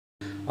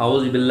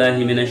اعوذ باللہ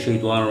من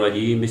الشیطان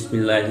الرجیم، بسم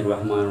اللہ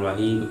الرحمن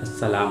الرحیم،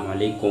 السلام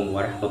علیکم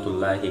ورحمۃ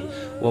اللہ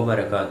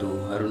وبرکاتہ۔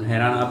 ہارون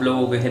حیران آپ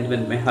لوگوں کے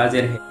خدمت میں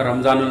حاضر ہے۔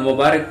 رمضان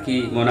المبارک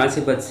کی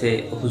مناسبت سے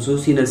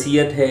خصوصی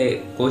نصیحت ہے،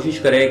 کوشش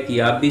کریں کہ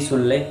آپ بھی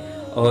سن لیں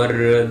اور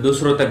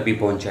دوسروں تک بھی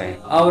پہنچائیں۔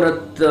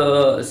 عورت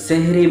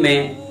سحری میں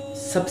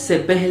سب سے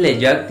پہلے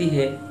جاگتی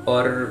ہے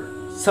اور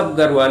سب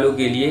گھر والوں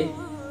کے لیے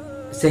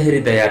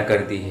سحری تیار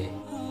کرتی ہے،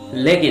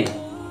 لیکن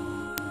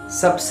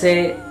سب سے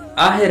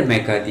آخر میں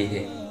کھاتی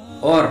ہے،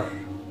 اور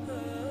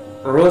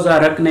روزہ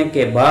رکھنے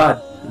کے بعد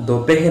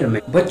دوپہر میں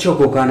بچوں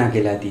کو کھانا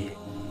کھلاتی ہے،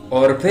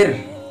 اور پھر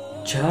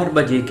 4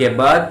 بجے کے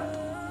بعد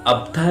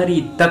افطاری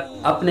تک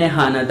اپنے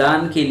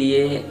خاندان کے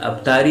لیے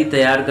افطاری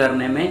تیار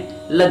کرنے میں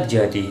لگ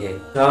جاتی ہے۔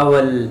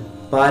 چاول،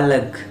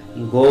 پالک،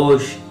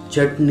 گوشت،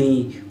 چٹنی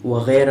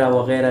وغیرہ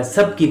وغیرہ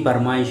سب کی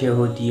فرمائشیں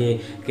ہوتی ہے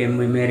کہ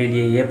میرے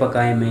لیے یہ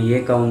پکائیں میں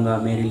یہ کھاؤں گا،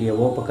 میرے لیے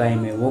وہ پکائیں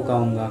میں وہ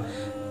کھاؤں گا۔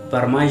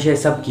 فرمائشیں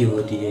سب کی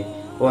ہوتی ہے،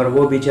 اور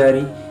وہ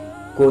بیچاری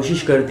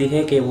کوشش کرتی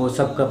ہے کہ وہ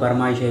سب کا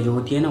فرمائشیں جو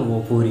ہوتی ہے نا وہ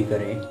پوری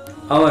کرے،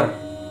 اور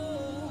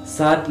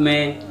ساتھ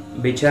میں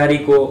بیچاری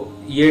کو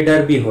یہ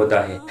ڈر بھی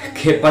ہوتا ہے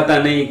کہ پتہ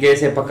نہیں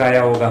کیسے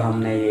پکایا ہوگا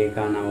ہم نے یہ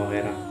کھانا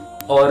وغیرہ۔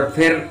 اور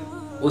پھر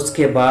اس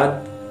کے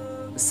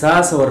بعد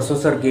ساس اور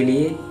سسر کے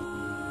لیے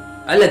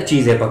الگ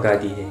چیزیں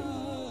پکاتی ہے،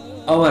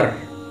 اور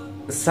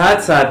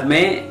ساتھ ساتھ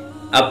میں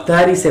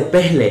افطاری سے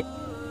پہلے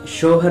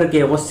شوہر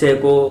کے غصے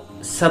کو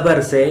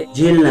صبر سے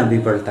جھیلنا بھی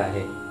پڑتا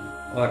ہے،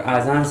 اور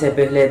اذان سے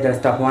پہلے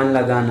دسترخوان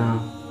لگانا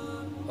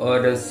اور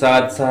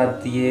ساتھ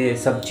ساتھ یہ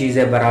سب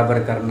چیزیں برابر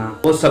کرنا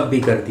وہ سب بھی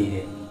کرتی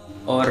ہے۔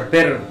 اور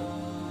پھر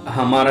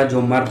ہمارا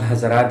جو مرد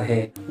حضرات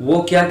ہے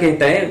وہ کیا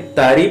کہتا ہے،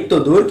 تعریف تو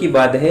دور کی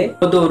بات ہے،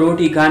 2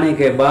 روٹی کھانے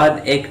کے بعد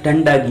ایک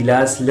ٹھنڈا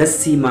گلاس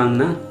لسی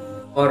مانگنا،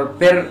 اور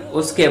پھر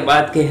اس کے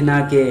بعد کہنا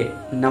کہ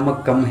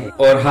نمک کم ہے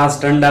اور ہاں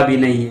ٹھنڈا بھی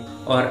نہیں ہے،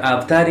 اور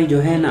افطاری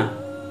جو ہے نا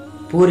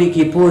پوری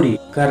کی پوری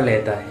کر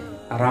لیتا ہے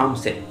آرام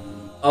سے۔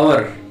 اور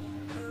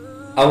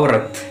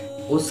عورت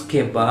اس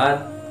کے بعد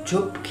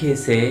چپکے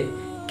سے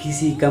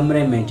کسی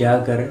کمرے میں جا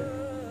کر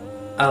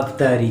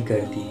افطاری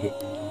کرتی ہے،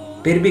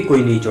 پھر بھی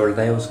کوئی نہیں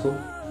چھوڑتا ہے اس کو۔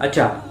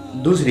 اچھا،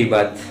 دوسری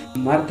بات،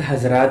 مرد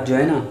حضرات جو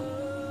ہے نا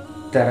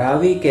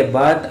تراویح کے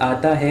بعد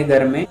آتا ہے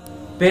گھر میں،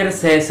 پھر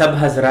سے سب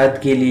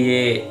حضرات کے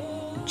لیے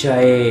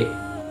چائے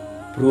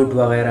فروٹ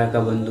وغیرہ کا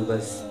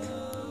بندوبست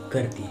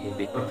کرتی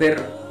ہے، اور پھر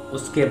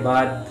اس کے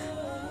بعد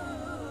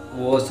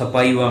وہ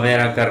صفائی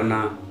وغیرہ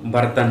کرنا،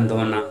 برتن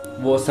دھونا،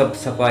 وہ سب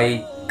صفائی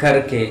کر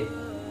کے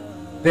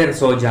پھر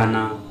سو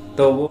جانا،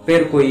 تو وہ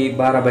پھر کوئی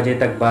 12 بجے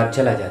تک بعد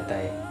چلا جاتا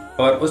ہے،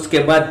 اور اس کے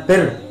بعد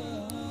پھر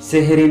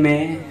سحری میں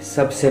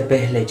سب سے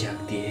پہلے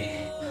جاگتی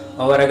ہے،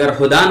 اور اگر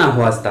خدا نہ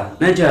خواستہ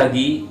نہ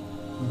جاگی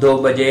 2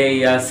 بجے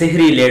یا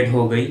سحری لیٹ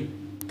ہو گئی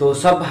تو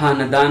سب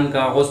خاندان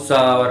کا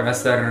غصہ اور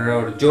اثر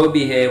اور جو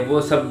بھی ہے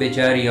وہ سب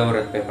بیچاری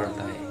عورت پہ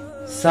پڑتا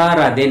ہے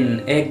سارا دن۔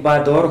 ایک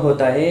بات اور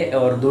ہوتا ہے،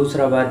 اور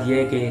دوسرا بات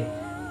یہ کہ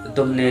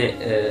تم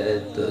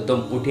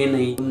اٹھے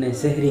نہیں، تم نے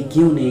سحری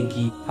کیوں نہیں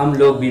کی، ہم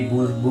لوگ بھی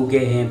بھوکے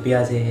ہیں،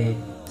 پیاسے ہیں،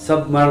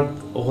 سب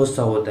مرد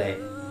غصہ ہوتا ہے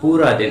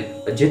پورا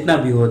دن، جتنا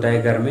بھی ہوتا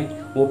ہے گھر میں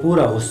وہ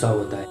پورا غصہ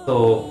ہوتا ہے۔ تو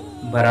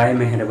برائے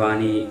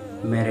مہربانی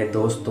میرے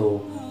دوستوں،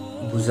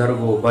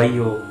 بزرگوں،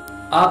 بھائیوں،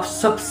 آپ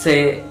سب سے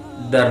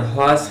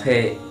درخواست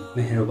ہے،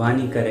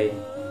 مہربانی کرے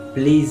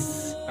پلیز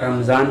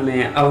رمضان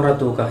میں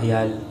عورتوں کا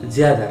خیال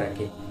زیادہ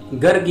رکھے۔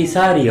 گھر کی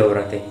ساری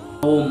عورتیں،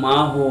 ہو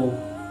ماں ہو،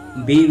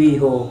 بیوی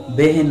ہو،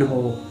 بہن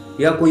ہو،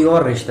 یا کوئی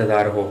اور رشتہ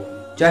دار ہو،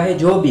 چاہے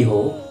جو بھی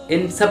ہو،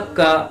 ان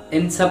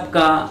سب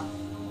کا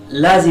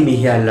لازمی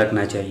خیال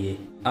رکھنا چاہیے۔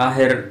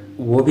 آخر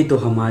وہ بھی تو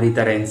ہماری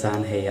طرح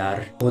انسان ہے یار،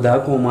 خدا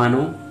کو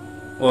مانو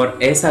اور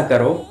ایسا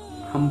کرو۔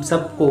 ہم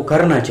سب کو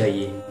کرنا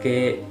چاہیے کہ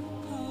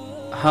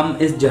ہم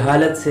اس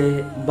جہالت سے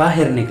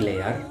باہر نکلے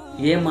یار،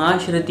 یہ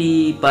معاشرتی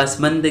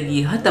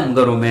پسماندگی ختم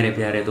کرو میرے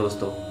پیارے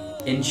دوستو۔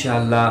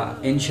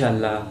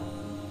 انشاءاللہ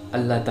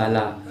اللہ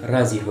تعالیٰ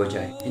راضی ہو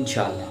جائے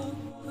انشاءاللہ۔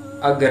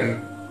 اگر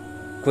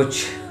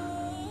کچھ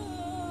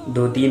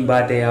 2-3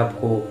 باتیں آپ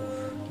کو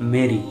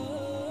میری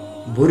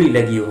بری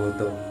لگی ہو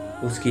تو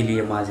اس کے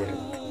لیے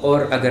معذرت،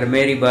 اور اگر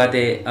میری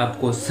باتیں آپ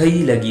کو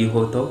صحیح لگی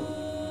ہو تو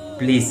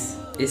پلیز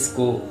اس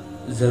کو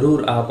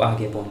ضرور آپ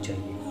آگے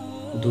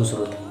پہنچائیے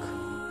دوسروں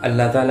تک۔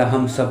 اللہ تعالیٰ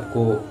ہم سب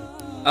کو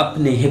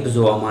اپنے حفظ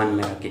و امان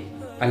میں رکھے،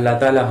 اللہ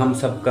تعالیٰ ہم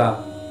سب کا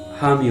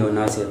حامی و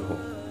ناصر ہو۔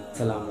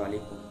 السلام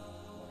علیکم۔